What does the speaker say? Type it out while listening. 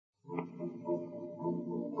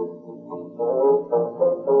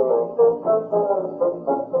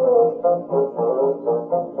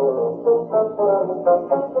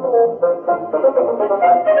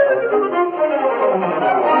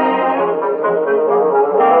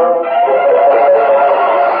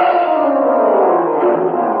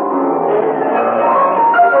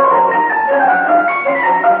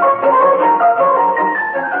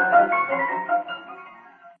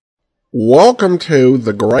Welcome to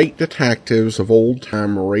the Great Detectives of Old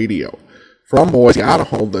Time Radio. From Boise,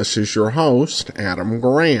 Idaho, this is your host, Adam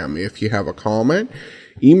Graham. If you have a comment,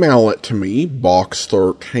 email it to me,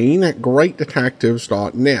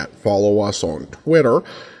 box13@greatdetectives.net. Follow us on Twitter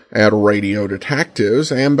at Radio Detectives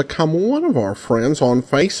and become one of our friends on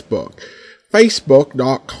Facebook.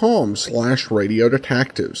 Facebook.com/Radio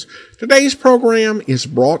Detectives. Today's program is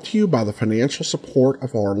brought to you by the financial support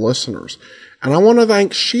of our listeners. And I want to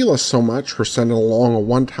thank Sheila so much for sending along a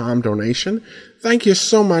one-time donation. Thank you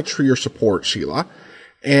so much for your support, Sheila.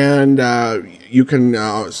 And you can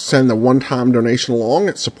send the one-time donation along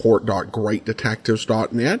at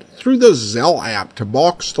support.greatdetectives.net through the Zelle app to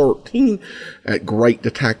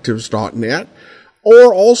box13@greatdetectives.net.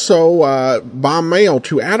 Or also by mail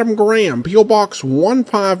to Adam Graham, P.O. Box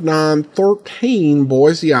 15913,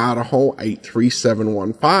 Boise, Idaho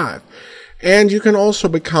 83715. And you can also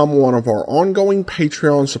become one of our ongoing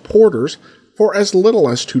Patreon supporters for as little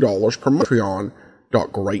as $2 per month.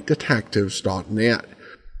 Patreon.greatdetectives.net.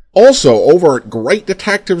 Also, over at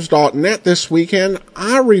greatdetectives.net this weekend,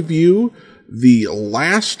 I review the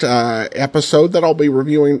last episode that I'll be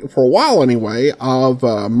reviewing for a while anyway of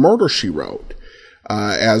Murder, She Wrote.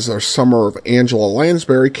 As our summer of Angela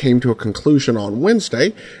Lansbury came to a conclusion on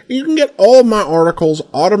Wednesday. You can get all of my articles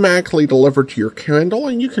automatically delivered to your Kindle,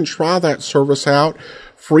 and you can try that service out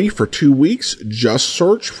free for 2 weeks. Just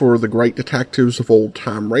search for the Great Detectives of Old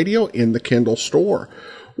Time Radio in the Kindle store.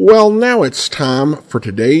 Well, now it's time for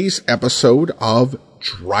today's episode of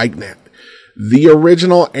Dragnet. The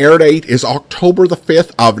original air date is October the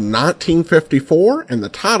 5th of 1954, and the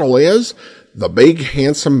title is The Big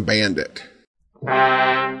Handsome Bandit.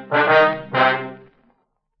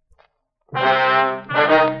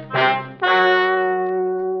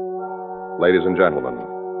 Ladies and gentlemen,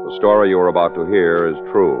 the story you are about to hear is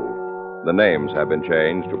true. The names have been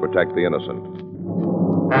changed to protect the innocent.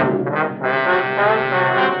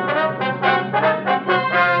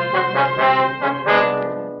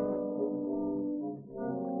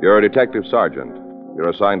 You're a detective sergeant. You're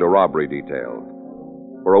assigned a robbery detail.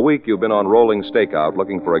 For a week, you've been on rolling stakeout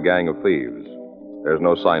looking for a gang of thieves. There's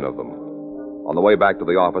no sign of them. On the way back to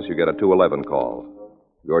the office, you get a 211 call.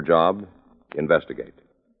 Your job? Investigate.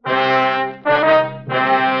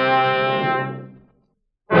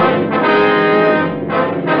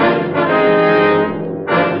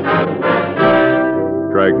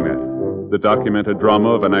 Dragnet, the documented drama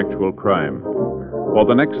of an actual crime. For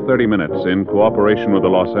the next 30 minutes, in cooperation with the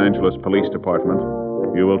Los Angeles Police Department,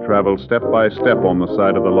 you will travel step by step on the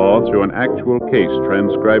side of the law through an actual case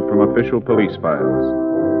transcribed from official police files.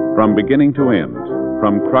 From beginning to end,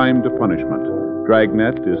 from crime to punishment,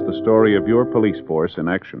 Dragnet is the story of your police force in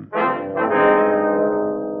action.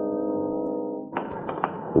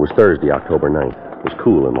 It was Thursday, October 9th. It was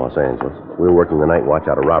cool in Los Angeles. We were working the night watch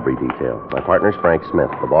out of robbery detail. My partner's Frank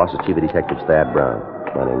Smith. The boss is Chief of Detectives Thad Brown.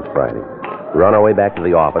 My name's Friday. We were on our way back to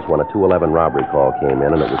the office when a 211 robbery call came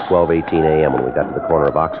in, and it was 12:18 a.m. when we got to the corner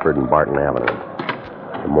of Oxford and Barton Avenue.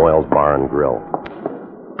 The Moyles Bar and Grill.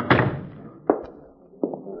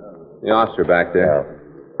 The officer back there.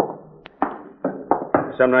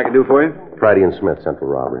 Something I can do for you? Friday and Smith, Central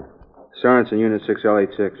Robbery. Sorensen, Unit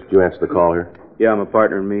 6086. Did you answer the call here? Yeah, my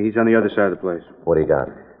partner and me. He's on the other side of the place. What do you got?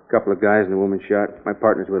 A couple of guys and a woman shot. My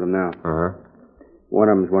partner's with him now. Uh-huh. One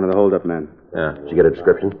of them's one of the hold-up men. Yeah. Did you get a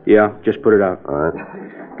description? Yeah, just put it out. All right.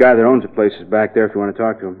 Guy that owns the place is back there if you want to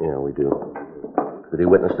talk to him. Yeah, we do. Did he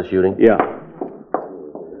witness the shooting? Yeah.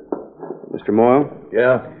 Mr. Moyle?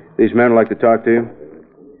 Yeah? These men would like to talk to you.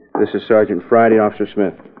 This is Sergeant Friday, Officer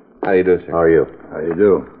Smith. How you do, sir? How are you? How you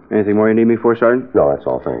do? Anything more you need me for, Sergeant? No, that's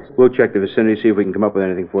all, thanks. We'll check the vicinity, see if we can come up with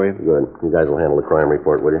anything for you. Good. You guys will handle the crime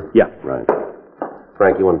report, will you? Yeah. Right.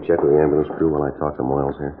 Frank, you want to check with the ambulance crew while I talk to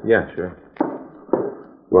Moyles here? Yeah, sure.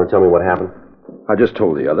 You want to tell me what happened? I just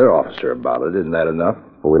told the other officer about it. Isn't that enough?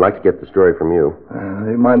 Well, we'd like to get the story from you. Do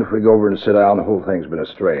you mind if we go over and sit down? The whole thing's been a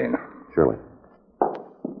strain. Surely.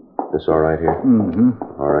 This all right here? Mm-hmm.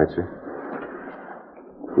 All right, sir.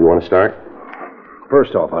 You want to start?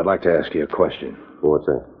 First off, I'd like to ask you a question. Well, what's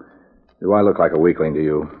that? Do I look like a weakling to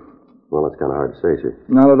you? Well, that's kind of hard to say, sir.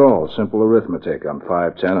 Not at all. Simple arithmetic. I'm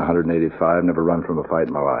 5'10", 185, never run from a fight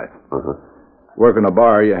in my life. Uh-huh. Work in a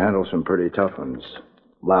bar, you handle some pretty tough ones.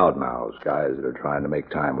 Loudmouths, guys that are trying to make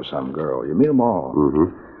time with some girl. You meet them all.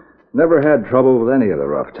 Mm-hmm. Never had trouble with any of the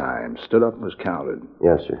rough times. Stood up and was counted.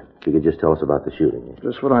 Yes, sir. If you could just tell us about the shooting.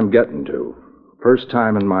 Just what I'm getting to. First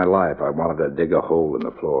time in my life I wanted to dig a hole in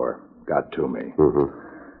the floor. Got to me. Mm-hmm.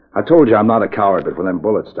 I told you I'm not a coward, but when them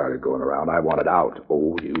bullets started going around, I wanted out.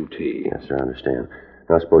 O-U-T. Yes, sir, I understand.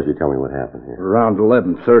 Now, suppose you tell me what happened here. Around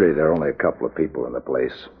 11:30, there were only a couple of people in the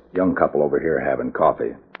place. Young couple over here having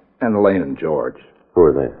coffee. And Elaine and George. Who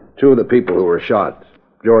are they? Two of the people who were shot.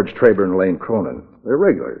 George Traber and Elaine Cronin. They're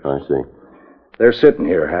regulars. I see. They're sitting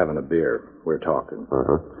here having a beer. We're talking.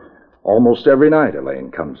 Uh-huh. Almost every night,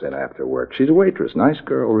 Elaine comes in after work. She's a waitress. Nice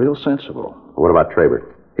girl, real sensible. What about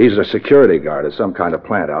Traber? He's a security guard at some kind of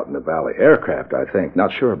plant out in the valley. Aircraft, I think.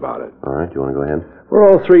 Not sure about it. All right, you want to go ahead? We're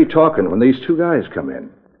all three talking when these two guys come in.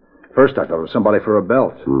 First, I thought it was somebody for a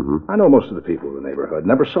belt. Mm-hmm. I know most of the people in the neighborhood.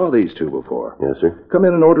 Never saw these two before. Yes, sir. Come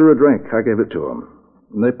in and order a drink. I gave it to them.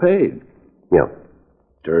 And they paid. Yeah.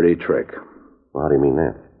 Dirty trick. Well, how do you mean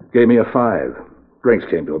that? Gave me a $5. Drinks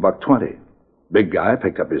came to $1.20. Big guy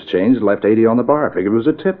picked up his change, left 80 on the bar. Figured it was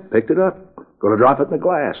a tip. Picked it up. Going to drop it in the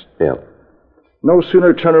glass. Yeah. No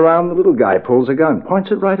sooner turn around, the little guy pulls a gun,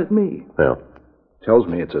 points it right at me. Yeah. Tells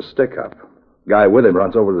me it's a stick-up. Guy with him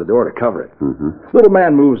runs over to the door to cover it. Mm-hmm. Little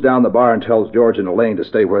man moves down the bar and tells George and Elaine to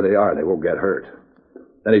stay where they are and they won't get hurt.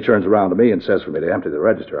 Then he turns around to me and says for me to empty the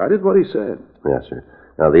register. I did what he said. Yes, sir.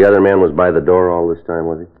 Now, the other man was by the door all this time,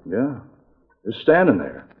 was he? Yeah. Just standing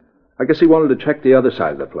there. I guess he wanted to check the other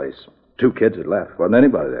side of the place. 2 kids had left. Wasn't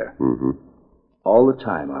anybody there. Mm-hmm. All the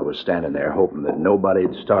time I was standing there hoping that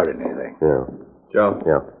nobody'd started anything. Yeah. Joe?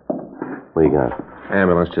 Yeah. What do you got?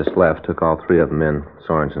 Ambulance just left. Took all 3 of them in.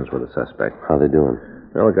 Sorensen's were the suspect. How they doing?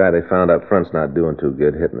 The other guy they found up front's not doing too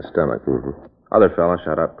good, hit in the stomach. Mm-hmm. Other fella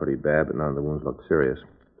shot up pretty bad, but none of the wounds looked serious.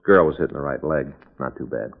 Girl was hit in the right leg. Not too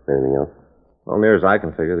bad. Anything else? Well, near as I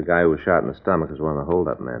can figure, the guy who was shot in the stomach is one of the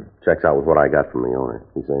hold-up men. Checks out with what I got from the owner.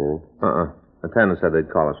 You say anything? Attendant said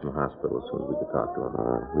they'd call us from the hospital as soon as we could talk to him.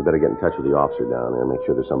 We better get in touch with the officer down there and make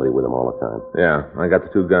sure there's somebody with him all the time. Yeah, I got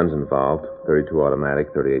the 2 guns involved. 32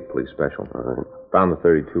 automatic, 38 police special. All right. Found the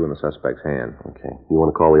 32 in the suspect's hand. Okay. You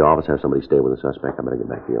want to call the office, have somebody stay with the suspect? I better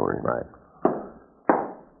get back to the owner. Right.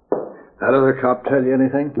 That other cop tell you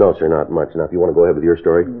anything? No, sir, not much. Now, if you want to go ahead with your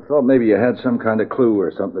story. I thought maybe you had some kind of clue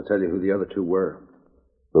or something to tell you who the other 2 were.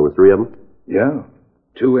 There were 3 of them? Yeah.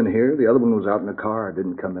 2 in here. The other one was out in the car.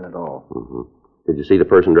 Didn't come in at all. Mm-hmm. Did you see the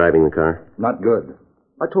person driving the car? Not good.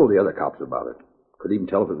 I told the other cops about it. Could even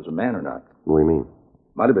tell if it was a man or not. What do you mean?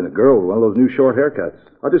 Might have been a girl with one of those new short haircuts.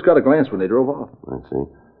 I just got a glance when they drove off. I see.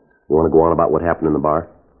 You want to go on about what happened in the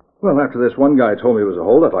bar? Well, after this one guy told me it was a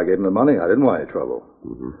holdup, I gave him the money. I didn't want any trouble.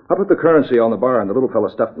 Mm-hmm. I put the currency on the bar and the little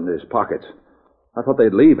fella stuffed it in his pockets. I thought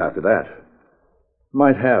they'd leave after that.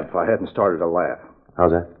 Might have if I hadn't started to laugh.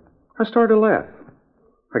 How's that? I started to laugh.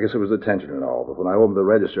 I guess it was the tension and all, but when I opened the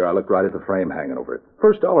register, I looked right at the frame hanging over it.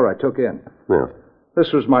 First dollar I took in. Yeah.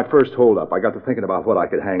 This was my first holdup. I got to thinking about what I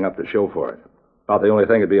could hang up to show for it. Thought the only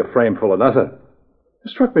thing would be a frame full of nothing.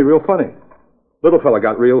 It struck me real funny. Little fella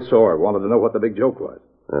got real sore, wanted to know what the big joke was.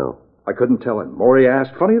 Yeah. I couldn't tell him. More he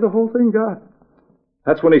asked, funnier the whole thing got.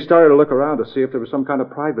 That's when he started to look around to see if there was some kind of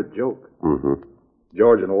private joke. Mm-hmm.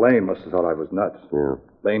 George and Elaine must have thought I was nuts. Yeah.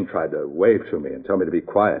 Elaine tried to wave to me and tell me to be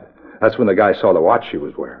quiet. That's when the guy saw the watch she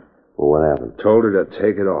was wearing. Well, what happened? Told her to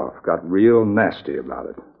take it off. Got real nasty about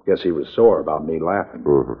it. Guess he was sore about me laughing.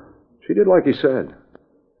 Mm-hmm. She did like he said.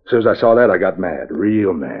 As soon as I saw that, I got mad.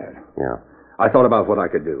 Real mad. Yeah. I thought about what I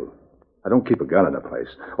could do. I don't keep a gun in the place.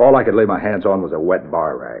 All I could lay my hands on was a wet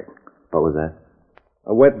bar rag. What was that?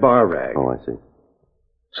 A wet bar rag. Oh, I see.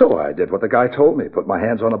 So I did what the guy told me. Put my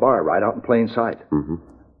hands on the bar right out in plain sight. Mm-hmm.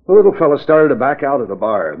 The little fella started to back out of the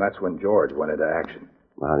bar, and that's when George went into action.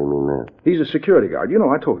 How do you mean that? He's a security guard. You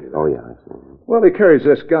know, I told you that. Oh, yeah, I see. Well, he carries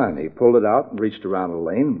this gun. He pulled it out and reached around the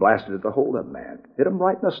lane and blasted at the hold-up man. Hit him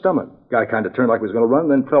right in the stomach. Guy kind of turned like he was going to run,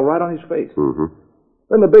 then fell right on his face. Mm-hmm.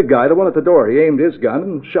 Then the big guy, the one at the door, he aimed his gun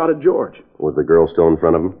and shot at George. Was the girl still in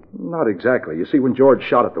front of him? Not exactly. You see, when George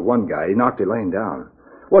shot at the one guy, he knocked Elaine down.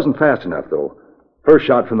 Wasn't fast enough, though. First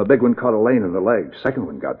shot from the big one caught Elaine in the leg. Second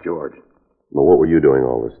one got George. Well, what were you doing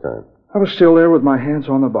all this time? I was still there with my hands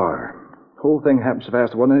on the bar. Whole thing happened so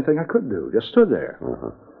fast there wasn't anything I could do. Just stood there. Uh-huh.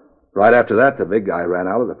 Right after that, the big guy ran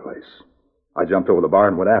out of the place. I jumped over the bar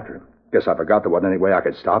and went after him. Guess I forgot there wasn't any way I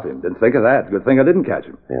could stop him. Didn't think of that. Good thing I didn't catch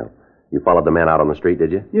him. Yeah. You followed the man out on the street,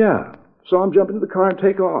 did you? Yeah. Saw him jump into the car and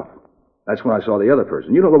take off. That's when I saw the other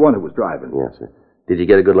person. You know, the one who was driving. Yes, sir. Did you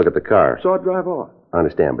get a good look at the car? Saw it drive off. I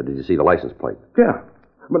understand, but did you see the license plate? Yeah.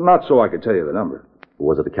 But not so I could tell you the number.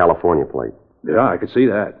 Was it the California plate? Yeah, I could see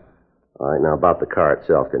that. All right, now about the car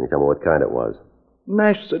itself, can you tell me what kind it was?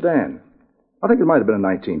 Nash sedan. I think it might have been a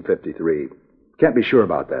 1953. Can't be sure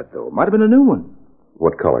about that, though. Might have been a new one.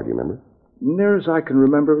 What color, do you remember? Near as I can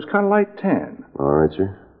remember, it was kind of light tan. All right,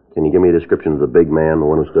 sir. Can you give me a description of the big man, the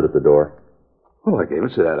one who stood at the door? Well, I gave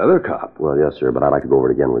it to that other cop. Well, yes, sir, but I'd like to go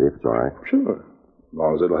over it again with you, if it's all right. Sure. As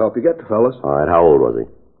long as it'll help you get the fellas. All right, how old was he?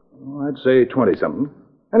 I'd say 20-something.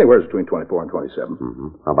 Anywhere between 24 and 27. Mm-hmm.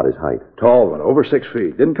 How about his height? Tall one, over 6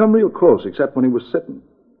 feet. Didn't come real close except when he was sitting.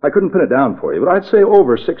 I couldn't pin it down for you, but I'd say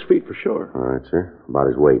over 6 feet for sure. All right, sir. About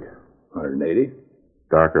his weight? 180.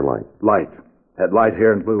 Dark or light? Light. Had light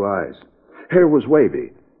hair and blue eyes. Hair was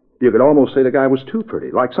wavy. You could almost say the guy was too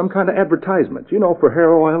pretty, like some kind of advertisement, for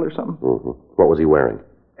hair oil or something. Mm-hmm. What was he wearing?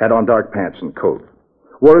 Had on dark pants and coat.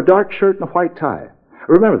 Wore a dark shirt and a white tie.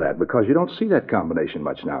 Remember that, because you don't see that combination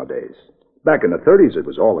much nowadays. Back in the 30s, it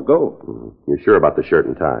was all a go. Mm-hmm. You're sure about the shirt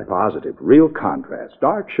and tie? Positive. Real contrast.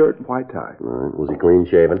 Dark shirt and white tie. All right. Was he clean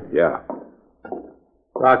shaven? Yeah.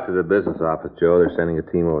 Talk to the business office, Joe. They're sending a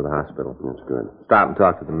team over to the hospital. That's good. Stop and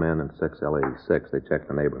talk to the men in 6L86. They checked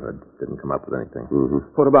the neighborhood. Didn't come up with anything.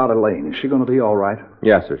 Mm-hmm. What about Elaine? Is she going to be all right?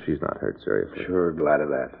 Yes, sir. She's not hurt seriously. Sure, glad of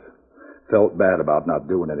that. Felt bad about not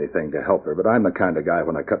doing anything to help her, but I'm the kind of guy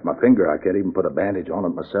when I cut my finger, I can't even put a bandage on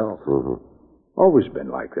it myself. Mm-hmm. Always been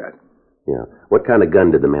like that. Yeah. What kind of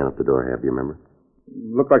gun did the man at the door have, do you remember?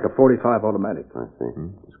 Looked like a .45 automatic. I see.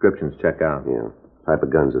 Mm-hmm. Descriptions check out. Yeah. Type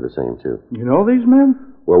of guns are the same, too. You know these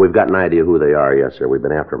men? Well, we've got an idea who they are, yes, sir. We've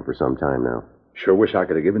been after them for some time now. Sure wish I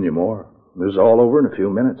could have given you more. This is all over in a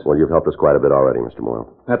few minutes. Well, you've helped us quite a bit already, Mr.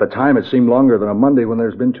 Moyle. At the time, it seemed longer than a Monday when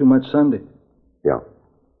there's been too much Sunday. Yeah.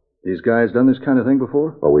 These guys done this kind of thing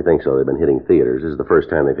before? Well, we think so. They've been hitting theaters. This is the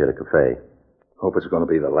first time they've hit a cafe. Hope it's going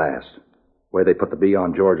to be the last. Way they put the B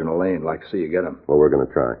on George and Elaine, like to see you get them. Well, we're going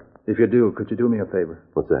to try. If you do, could you do me a favor?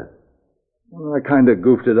 What's that? Well, I kind of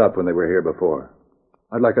goofed it up when they were here before.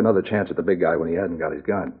 I'd like another chance at the big guy when he hasn't got his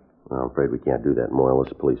gun. Well, I'm afraid we can't do that, Moyle.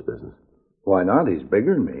 It's a police business. Why not? He's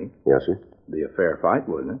bigger than me. Yes, sir? Be a fair fight,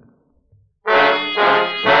 wouldn't it?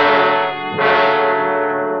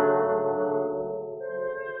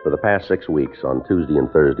 For the past 6 weeks, on Tuesday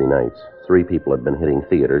and Thursday nights, 3 people had been hitting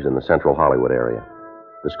theaters in the central Hollywood area.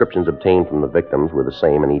 Descriptions obtained from the victims were the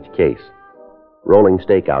same in each case. Rolling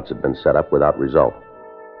stakeouts had been set up without result.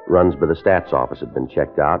 Runs by the stats office had been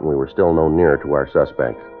checked out, and we were still no nearer to our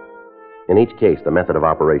suspects. In each case, the method of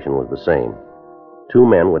operation was the same. 2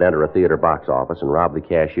 men would enter a theater box office and rob the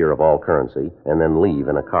cashier of all currency, and then leave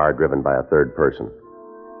in a car driven by a third person.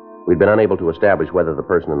 We'd been unable to establish whether the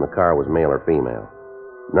person in the car was male or female.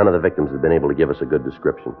 None of the victims had been able to give us a good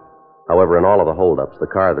description. However, in all of the holdups, the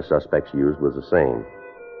car the suspects used was the same.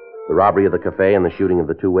 The robbery of the cafe and the shooting of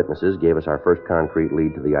the 2 witnesses gave us our first concrete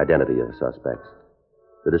lead to the identity of the suspects.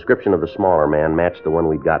 The description of the smaller man matched the one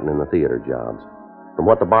we'd gotten in the theater jobs. From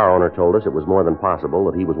what the bar owner told us, it was more than possible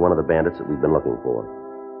that he was one of the bandits that we'd been looking for.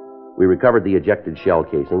 We recovered the ejected shell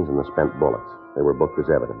casings and the spent bullets. They were booked as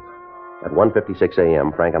evidence. At 1:56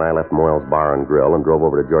 a.m., Frank and I left Moyle's Bar and Grill and drove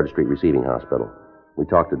over to George Street Receiving Hospital. We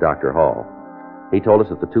talked to Dr. Hall. He told us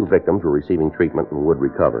that the 2 victims were receiving treatment and would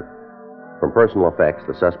recover. From personal effects,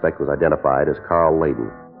 the suspect was identified as Carl Layden.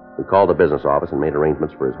 We called the business office and made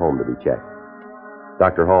arrangements for his home to be checked.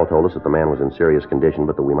 Dr. Hall told us that the man was in serious condition,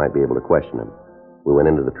 but that we might be able to question him. We went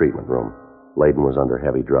into the treatment room. Layden was under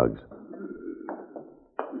heavy drugs.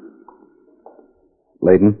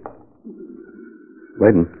 Layden?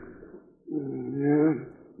 Layden? Yeah?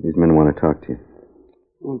 These men want to talk to you.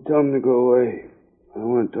 Well, tell them to go away. I don't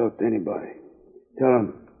want to talk to anybody. Tell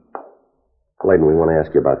them. Layden, we want to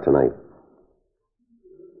ask you about tonight.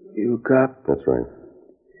 You a cop? That's right.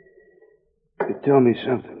 You tell me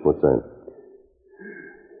something. What's that?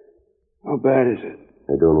 How bad is it?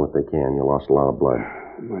 They're doing what they can. You lost a lot of blood.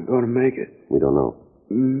 Am I going to make it? We don't know.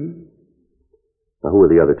 Hmm? Now, who are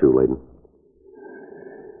the other 2, Layden?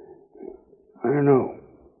 I don't know.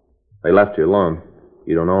 They left you alone.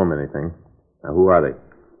 You don't owe them anything. Now, who are they?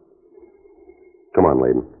 Come on,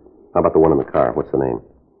 Layden. How about the one in the car? What's the name?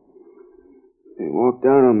 They walked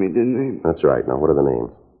out on me, didn't they? That's right. Now, what are the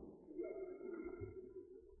names?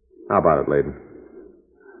 How about it, Layden?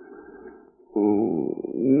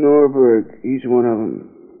 Oh, Norberg. He's one of them.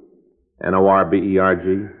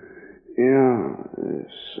 Norberg? Yeah,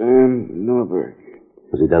 Sam Norberg.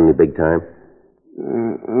 Has he done any big time?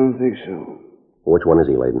 I don't think so. Which one is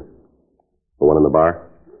he, Layden? The one in the bar?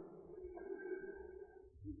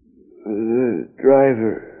 The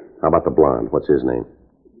driver. How about the blonde? What's his name?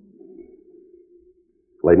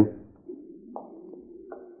 Layden?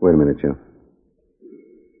 Wait a minute, Joe.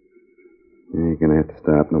 You're going to have to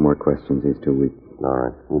stop. No more questions. He's too weak. All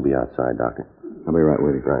right. We'll be outside, Doctor. I'll be right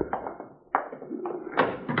with you. Right.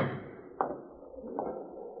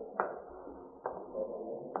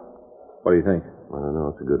 What do you think? I don't know.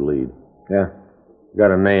 It's a good lead. Yeah.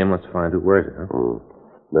 Got a name. Let's find who. Where is it, huh?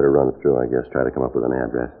 Better run it through, I guess. Try to come up with an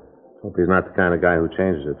address. Hope he's not the kind of guy who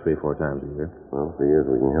changes it 3-4 times a year. Well, if he is,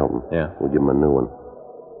 we can help him. Yeah. We'll give him a new one.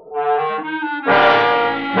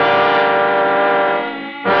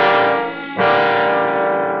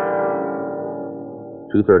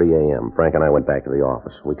 2:30 a.m., Frank and I went back to the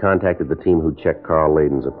office. We contacted the team who'd checked Carl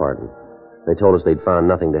Layden's apartment. They told us they'd found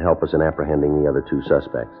nothing to help us in apprehending the other two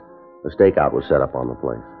suspects. A stakeout was set up on the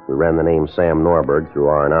place. We ran the name Sam Norberg through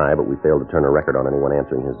R&I, but we failed to turn a record on anyone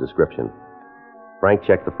answering his description. Frank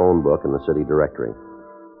checked the phone book and the city directory.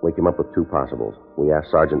 We came up with two possibles. We asked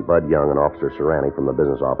Sergeant Bud Young and Officer Serrani from the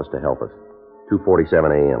business office to help us. 2:47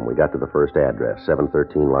 a.m., we got to the first address,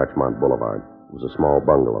 713 Larchmont Boulevard. It was a small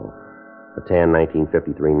bungalow. A tan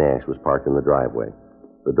 1953 Nash was parked in the driveway.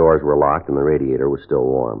 The doors were locked and the radiator was still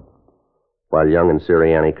warm. While Young and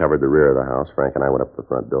Sirianni covered the rear of the house, Frank and I went up to the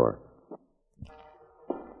front door.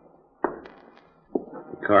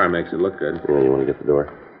 The car makes it look good. Yeah, you want to get the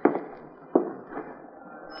door?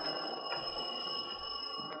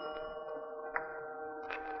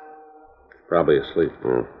 Probably asleep.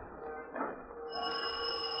 Yeah.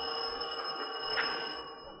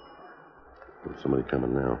 There's somebody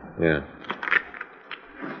coming now. Yeah.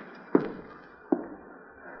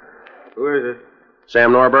 Who is it?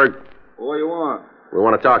 Sam Norberg, What do you want? we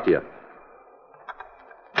want to talk to you.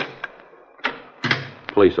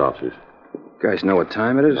 Police officers. Guys know what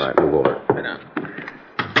time it is? All right, move over. Right now.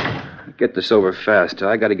 Get this over fast.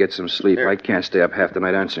 I got to get some sleep. I can't stay up half the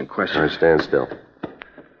night answering All right, questions. stand still.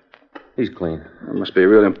 He's clean. It must be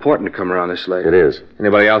real important to come around this late. It is.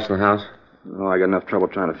 Anybody else in the house? Oh, I got enough trouble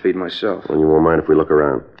trying to feed myself. Well, you won't mind if we look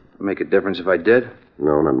around? Make a difference if I did?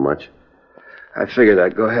 No, not much. I figured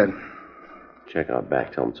that. Go ahead. Check out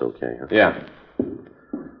back. Tell them it's okay, huh? Yeah.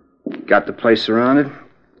 Got the place surrounded?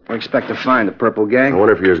 What do you expect to find? The Purple Gang? I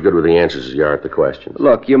wonder if you're as good with the answers as you are at the questions.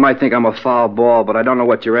 Look, you might think I'm a foul ball, but I don't know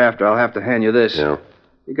what you're after. I'll have to hand you this. Yeah.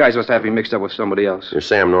 You guys must have me mixed up with somebody else. You're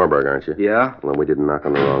Sam Norberg, aren't you? Yeah? Well, we didn't knock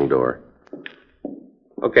on the wrong door.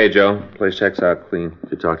 Okay, Joe. Place checks out clean.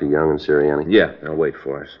 Did you talk to Young and Sirianni? Yeah, they'll wait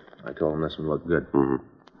for us. I told them this one looked good. Mm-hmm.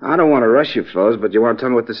 I don't want to rush you, fellas, but you want to tell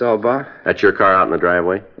me what this is all about? That's your car out in the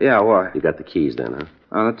driveway? Yeah, why? You got the keys then, huh?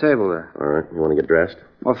 On the table there. All right. You want to get dressed?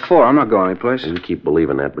 What for? I'm not going anyplace. You keep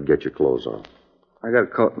believing that, but get your clothes on. I got a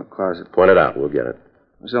coat in the closet. Point it out. We'll get it.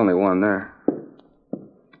 There's only one there.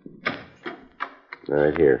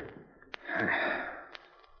 Right here.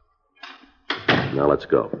 Now let's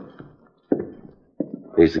go.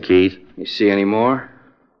 These the keys? You see any more?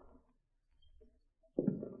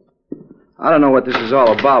 I don't know what this is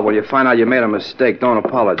all about. When you find out you made a mistake, don't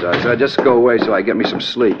apologize. Just go away so I get me some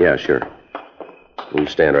sleep. Yeah, sure. You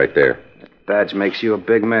stand right there. Badge makes you a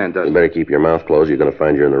big man, You doesn't it? better keep your mouth closed. You're going to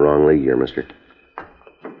find you're in the wrong league here, mister.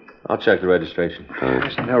 I'll check the registration.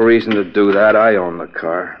 There's no reason to do that. I own the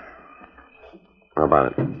car. How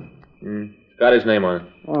about it? Got his name on it.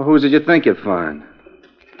 Well, whose did you think you'd find?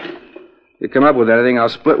 You come up with anything, I'll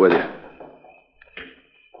split with you.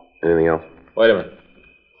 Anything else? Wait a minute.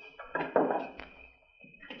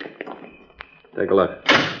 Take a look.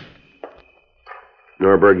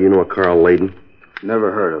 Norberg, you know a Carl Layden?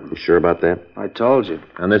 Never heard of him. You sure about that? I told you.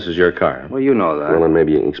 And this is your car. Well, you know that. Well, then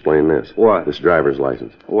maybe you can explain this. What? This driver's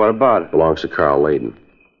license What about it? belongs to Carl Layden.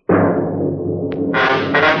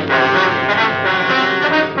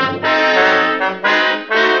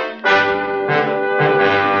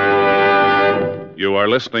 You are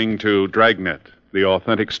listening to Dragnet, the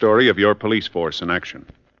authentic story of your police force in action.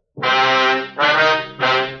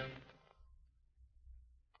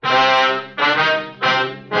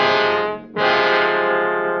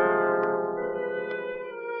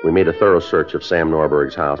 We made a thorough search of Sam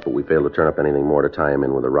Norberg's house, but we failed to turn up anything more to tie him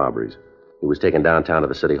in with the robberies. He was taken downtown to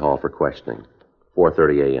the city hall for questioning.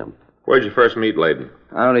 4:30 a.m. Where'd you first meet Layden?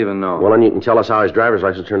 I don't even know. Well, then you can tell us how his driver's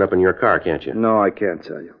license turned up in your car, can't you? No, I can't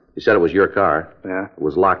tell you. You said it was your car. Yeah? It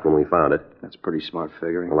was locked when we found it. That's pretty smart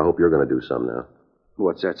figuring. Well, I hope you're going to do some now.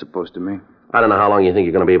 What's that supposed to mean? I don't know how long you think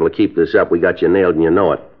you're going to be able to keep this up. We got you nailed and you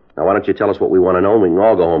know it. Now, why don't you tell us what we want to know and we can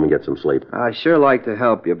all go home and get some sleep. I sure like to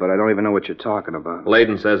help you, but I don't even know what you're talking about.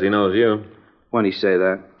 Layden says he knows you. When'd he say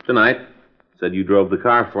that? Tonight. Said you drove the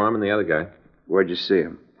car for him and the other guy. Where'd you see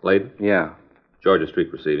him? Layden? Yeah. Georgia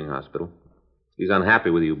Street Receiving Hospital. He's unhappy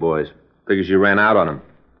with you boys. Figures you ran out on him.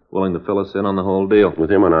 Willing to fill us in on the whole deal.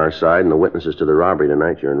 With him on our side and the witnesses to the robbery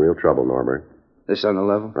tonight, you're in real trouble, Norbert. This on the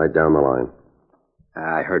level? Right down the line.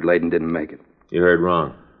 I heard Layden didn't make it. You heard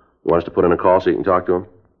wrong. You want us to put in a call so you can talk to him?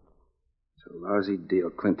 It's a lousy deal.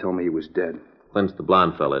 Clint told me he was dead. Clint's the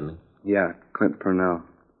blonde fella, isn't he? Yeah, Clint Purnell.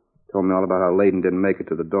 Told me all about how Layden didn't make it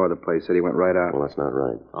to the door of the place. Said he went right out. Well, that's not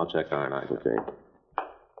right. I'll check R&I. Okay.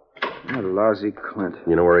 That lousy Clint.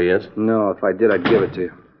 You know where he is? No, if I did, I'd give it to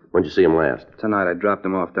you. When'd you see him last? Tonight, I dropped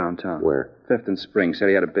him off downtown. Where? 5th and Spring. Said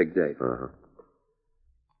he had a big date. Uh-huh.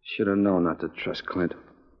 Should have known not to trust Clint.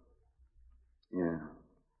 Yeah.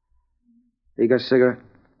 You got a cigarette?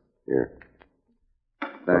 Here.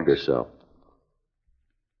 Thanks. yourself.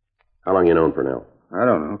 How long you known Purnell? I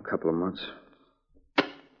don't know, a couple of months.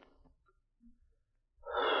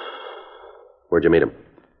 Where'd you meet him?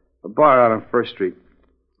 A bar out on First Street.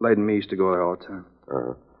 Lade and me used to go there all the time.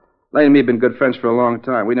 Uh-huh. Lade and me had been good friends for a long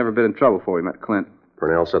time. We'd never been in trouble before we met Clint.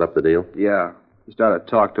 Purnell set up the deal? Yeah. He started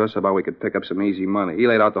to talk to us about we could pick up some easy money. He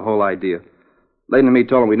laid out the whole idea. Lade and me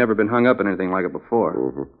told him we'd never been hung up in anything like it before.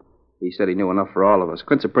 Mm-hmm. He said he knew enough for all of us.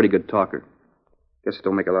 Clint's a pretty good talker. Guess it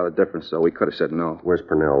don't make a lot of difference, though. We could have said no. Where's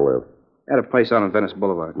Purnell live? At a place out on Venice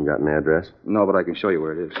Boulevard. You got an address? No, but I can show you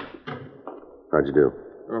where it is. How'd you do?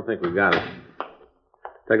 I don't think we got it.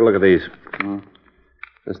 Take a look at these.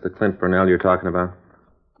 This the Clint Purnell you're talking about?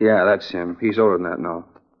 Yeah, that's him. He's older than that now.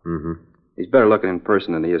 Mm-hmm. He's better looking in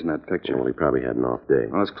person than he is in that picture. Well, he probably had an off day.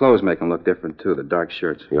 Well, his clothes make him look different, too, the dark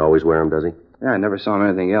shirts. He always wear them, does he? Yeah, I never saw him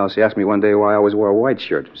anything else. He asked me one day why I always wore a white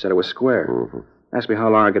shirt. Said it was square. Mm-hmm. Asked me how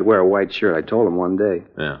long I could wear a white shirt. I told him one day.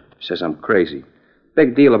 Yeah. He says I'm crazy.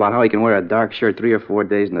 Big deal about how he can wear a dark shirt 3 or 4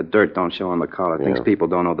 days and the dirt don't show on the collar. Yeah. Thinks people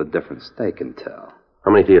don't know the difference. They can tell.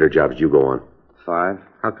 How many theater jobs did you go on? 5.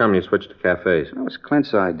 How come you switched to cafes? That was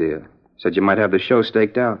Clint's idea. Said you might have the show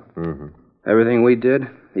staked out. Mm-hmm. Everything we did,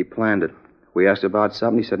 he planned it. We asked about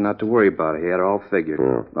something, he said not to worry about it. He had it all figured.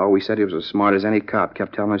 Yeah. Oh, we said he was as smart as any cop.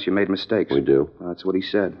 Kept telling us you made mistakes. We do. That's what he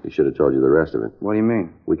said. He should have told you the rest of it. What do you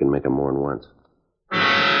mean? We can make them more than once.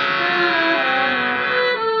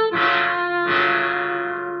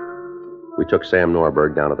 We took Sam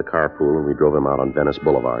Norberg down to the carpool and we drove him out on Venice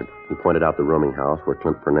Boulevard. He pointed out the rooming house where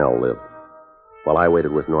Clint Purnell lived. While I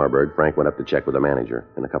waited with Norberg, Frank went up to check with the manager.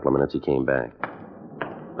 In a couple of minutes, he came back.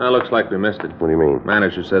 Well, looks like we missed it. What do you mean?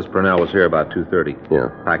 Manager says Purnell was here about 2:30. Yeah.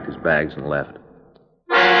 Packed his bags and left.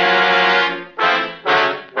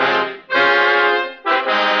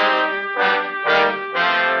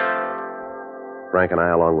 Frank and I,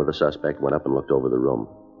 along with the suspect, went up and looked over the room.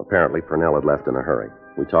 Apparently, Purnell had left in a hurry.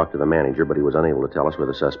 We talked to the manager, but he was unable to tell us where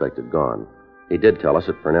the suspect had gone. He did tell us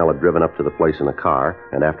that Purnell had driven up to the place in a car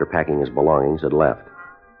and, after packing his belongings, had left.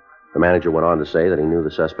 The manager went on to say that he knew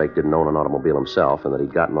the suspect didn't own an automobile himself and that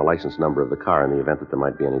he'd gotten the license number of the car in the event that there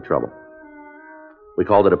might be any trouble. We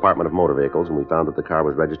called the Department of Motor Vehicles, and we found that the car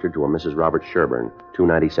was registered to a Mrs. Robert Sherburne,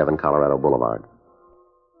 297 Colorado Boulevard.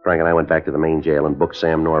 Frank and I went back to the main jail and booked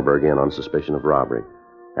Sam Norberg in on suspicion of robbery.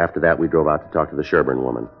 After that, we drove out to talk to the Sherburne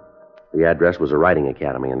woman. The address was a riding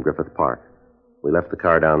academy in Griffith Park. We left the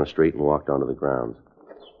car down the street and walked onto the grounds.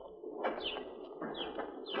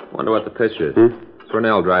 Wonder what the pitch is.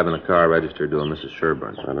 Purnell driving a car registered to a Mrs.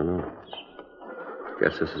 Sherburne. I don't know.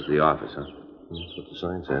 Guess this is the office, huh? That's what the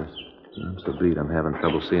sign says. That's the beat. I'm having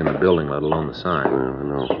trouble seeing the building, let alone the sign. Yeah, I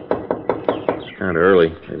know. It's kind of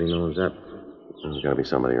early. Maybe no one's up. There's got to be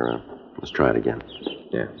somebody around. Let's try it again.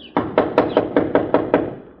 Yeah.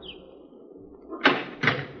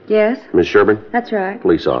 Yes? Miss Sherburne? That's right.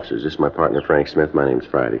 Police officers. This is my partner, Frank Smith. My name's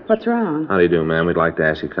Friday. What's wrong? How do you do, ma'am? We'd like to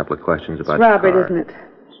ask you a couple of questions about It's Robert, your car. isn't it?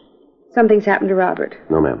 Something's happened to Robert.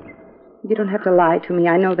 No, ma'am. You don't have to lie to me.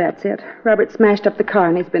 I know that's it. Robert smashed up the car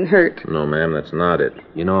and he's been hurt. No, ma'am, that's not it.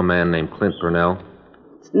 You know a man named Clint Purnell?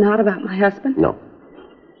 It's not about my husband? No.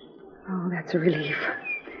 Oh, that's a relief.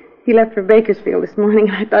 He left for Bakersfield this morning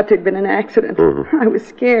and I thought there'd been an accident. Mm-hmm. I was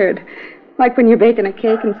scared. Like when you're baking a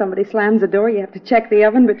cake and somebody slams the door, you have to check the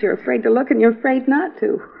oven, but you're afraid to look and you're afraid not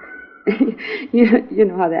to. you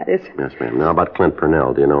know how that is. Yes, ma'am. Now, about Clint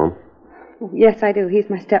Purnell, do you know him? Oh, yes, I do. He's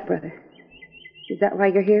my stepbrother. Is that why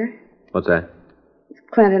you're here? What's that? Is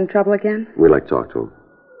Clint in trouble again? We'd like to talk to him.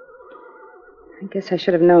 I guess I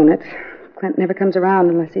should have known it. Clint never comes around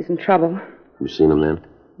unless he's in trouble. You seen him then?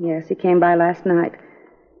 Yes, he came by last night.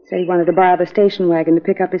 Said he wanted to borrow the station wagon to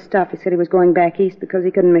pick up his stuff. He said he was going back east because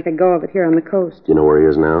he couldn't make a go of it here on the coast. Do you know where he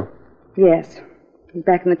is now? Yes. He's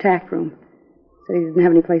back in the tack room. Said he didn't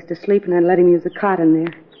have any place to sleep, and I'd let him use the cot in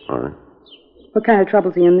there. All right. What kind of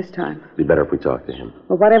trouble's he in this time? Be better if we talk to him.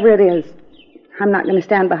 Well, whatever it is, I'm not going to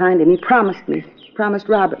stand behind him. He promised me. He promised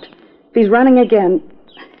Robert. If he's running again,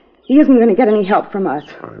 he isn't going to get any help from us.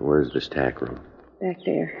 All right, where's this tack room? Back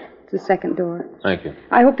there. It's the second door. Thank you.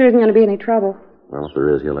 I hope there isn't going to be any trouble. Well, if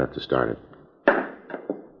there is, he'll have to start it.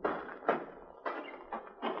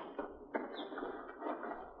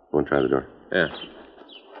 Want to try the door? Yeah.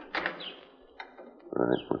 All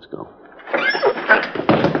right, let's go.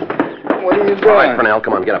 What are you doing? All right, Purnell,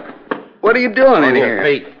 come on, get up. What are you doing in Here,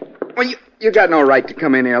 here? Pete. Well, you got no right to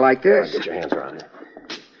come in here like this. Get your hands around here.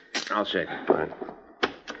 I'll shake it. All right.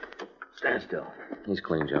 Stand still. He's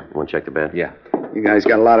clean, Joe. Want to check the bed? Yeah. You guys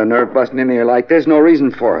got a lot of nerve busting in here like this. No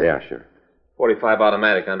reason for it. Yeah, sure. 45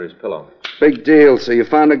 automatic under his pillow. Big deal. So you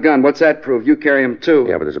found a gun. What's that prove? You carry him, too.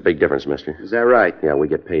 Yeah, but there's a big difference, mister. Is that right? Yeah, we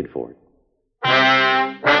get paid for it.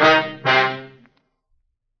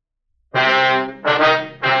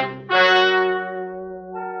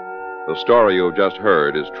 The story you've just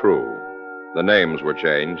heard is true. The names were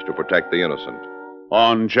changed to protect the innocent.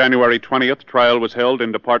 On January 20th, trial was held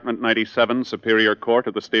in Department 97, Superior Court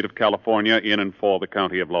of the State of California, in and for the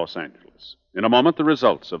County of Los Angeles. In a moment, the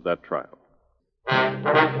results of that trial.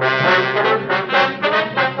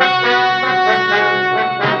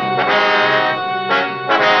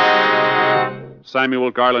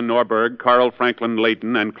 Samuel Garland Norberg, Carl Franklin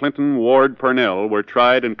Layton, and Clinton Ward Purnell were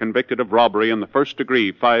tried and convicted of robbery in the first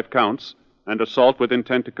degree, 5 counts, and assault with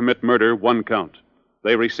intent to commit murder, 1 count.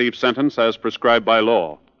 They received sentence as prescribed by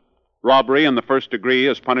law. Robbery in the first degree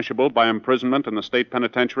is punishable by imprisonment in the state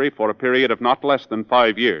penitentiary for a period of not less than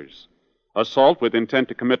 5 years. Assault with intent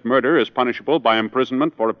to commit murder is punishable by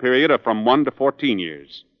imprisonment for a period of from 1 to 14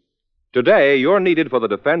 years. Today, you're needed for the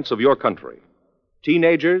defense of your country.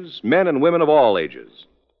 Teenagers, men and women of all ages,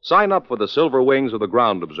 sign up for the Silver Wings of the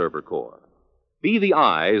Ground Observer Corps. Be the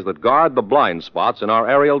eyes that guard the blind spots in our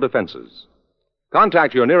aerial defenses.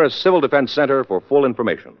 Contact your nearest Civil Defense Center for full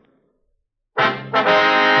information.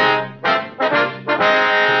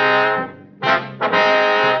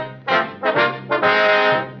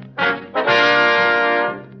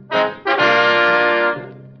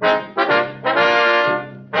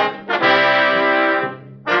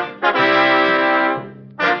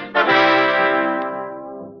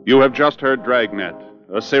 You have just heard Dragnet,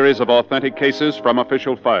 a series of authentic cases from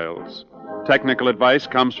official files. Technical advice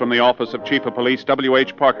comes from the Office of Chief of Police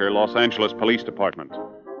W.H. Parker, Los Angeles Police Department.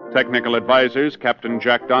 Technical advisors, Captain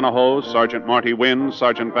Jack Donahoe, Sergeant Marty Wynn,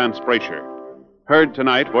 Sergeant Vance Brasher. Heard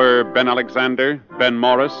tonight were Ben Alexander, Ben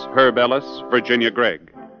Morris, Herb Ellis, Virginia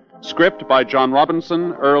Gregg. Script by John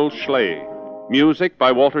Robinson, Earl Schley. Music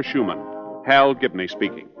by Walter Schumann. Hal Gibney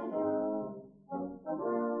speaking.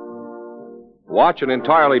 Watch an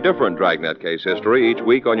entirely different Dragnet case history each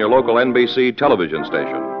week on your local NBC television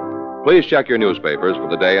station. Please check your newspapers for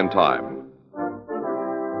the day and time.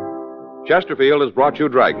 Chesterfield has brought you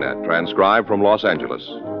Dragnet, transcribed from Los Angeles.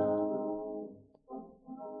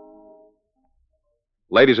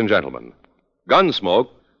 Ladies and gentlemen, Gunsmoke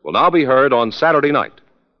will now be heard on Saturday night.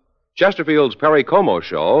 Chesterfield's Perry Como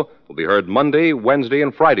show will be heard Monday, Wednesday,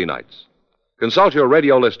 and Friday nights. Consult your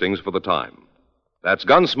radio listings for the time. That's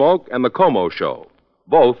Gunsmoke and the Como Show,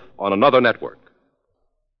 both on another network.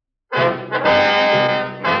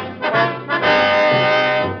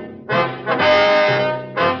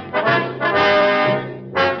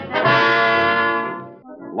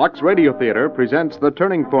 Lux Radio Theater presents The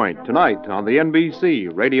Turning Point tonight on the NBC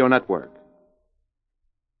Radio Network.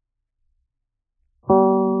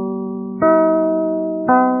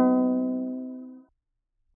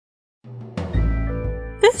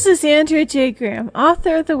 This is Andrea J. Graham,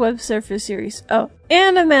 author of the Web Surfer series. Oh,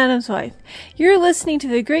 and a Madam's Wife. You're listening to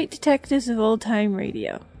the Great Detectives of Old Time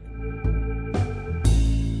Radio.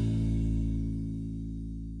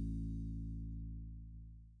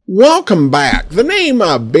 Welcome back. The name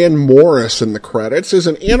Ben Morris in the credits is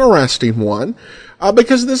an interesting one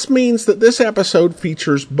because this means that this episode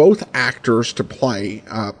features both actors to play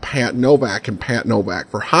Pat Novak and Pat Novak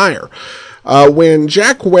for Hire. When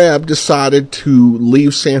Jack Webb decided to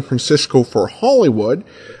leave San Francisco for Hollywood,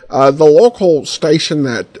 the local station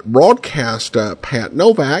that broadcast Pat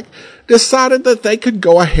Novak decided that they could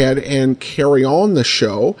go ahead and carry on the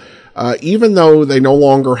show, even though they no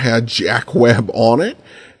longer had Jack Webb on it.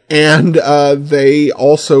 And they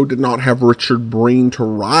also did not have Richard Breen to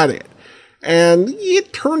write it. And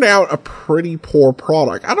it turned out a pretty poor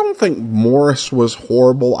product. I don't think Morris was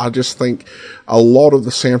horrible. I just think a lot of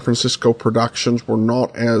the San Francisco productions were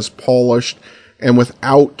not as polished. And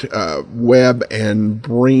without Webb and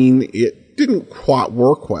Breen, it didn't quite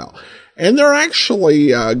work well. And there actually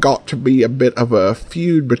got to be a bit of a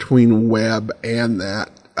feud between Webb and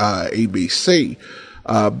that ABC.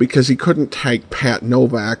 Because he couldn't take Pat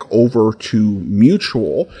Novak over to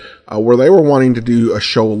Mutual, where they were wanting to do a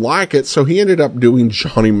show like it, so he ended up doing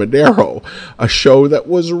Johnny Madero, a show that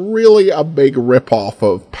was really a big ripoff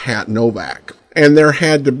of Pat Novak. And there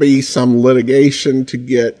had to be some litigation to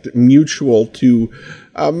get Mutual to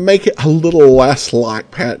make it a little less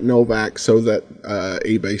like Pat Novak so that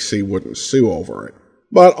ABC wouldn't sue over it.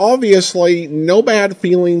 But obviously, no bad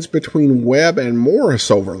feelings between Webb and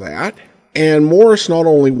Morris over that. And Morris not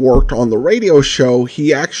only worked on the radio show,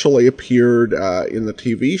 he actually appeared in the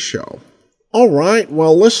TV show. All right,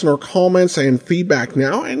 well, listener comments and feedback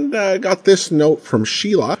now, and got this note from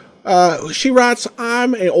Sheila. She writes,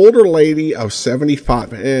 I'm an older lady of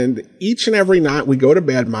 75, and each and every night we go to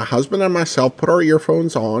bed, my husband and myself put our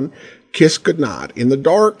earphones on, kiss goodnight. In the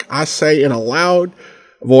dark, I say in a loud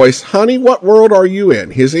voice, honey, what world are you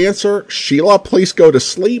in? His answer, Sheila, please go to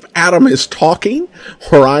sleep. Adam is talking,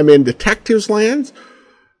 or I'm in Detectives Land.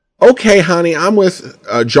 Okay, honey, I'm with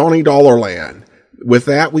Johnny Dollarland. With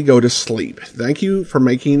that, we go to sleep. Thank you for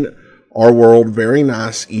making our world very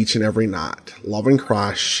nice each and every night. Love and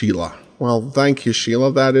cry, Sheila. Well, thank you,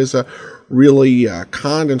 Sheila. That is a really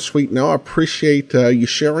kind and sweet note. I appreciate you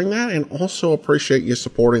sharing that, and also appreciate you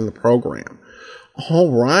supporting the program.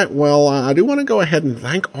 All right. Well, I do want to go ahead and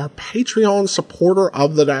thank our Patreon supporter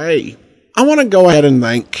of the day. I want to go ahead and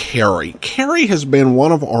thank Carrie. Carrie has been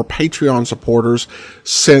one of our Patreon supporters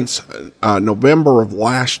since November of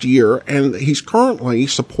last year, and he's currently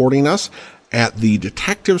supporting us at the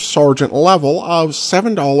Detective Sergeant level of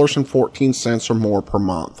 $7.14 or more per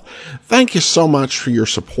month. Thank you so much for your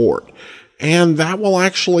support. And that will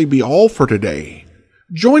actually be all for today.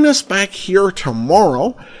 Join us back here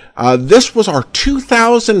tomorrow. This was our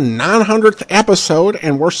 2,900th episode,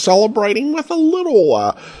 and we're celebrating with a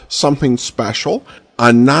little something special,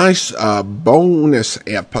 a nice bonus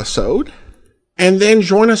episode. And then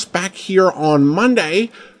join us back here on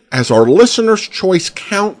Monday as our Listener's Choice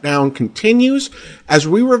Countdown continues, as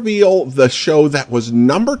we reveal the show that was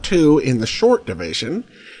number 2 in the short division.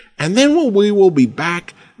 And then we will be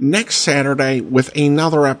back next Saturday with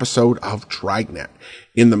another episode of Dragnet.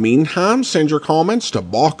 In the meantime, send your comments to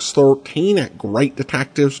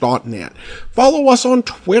box13@greatdetectives.net. Follow us on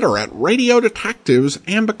Twitter at Radio Detectives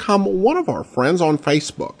and become one of our friends on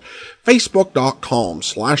Facebook.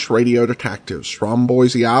 Facebook.com/Radio Detectives. From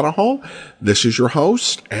Boise, Idaho, this is your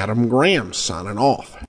host, Adam Graham, signing off.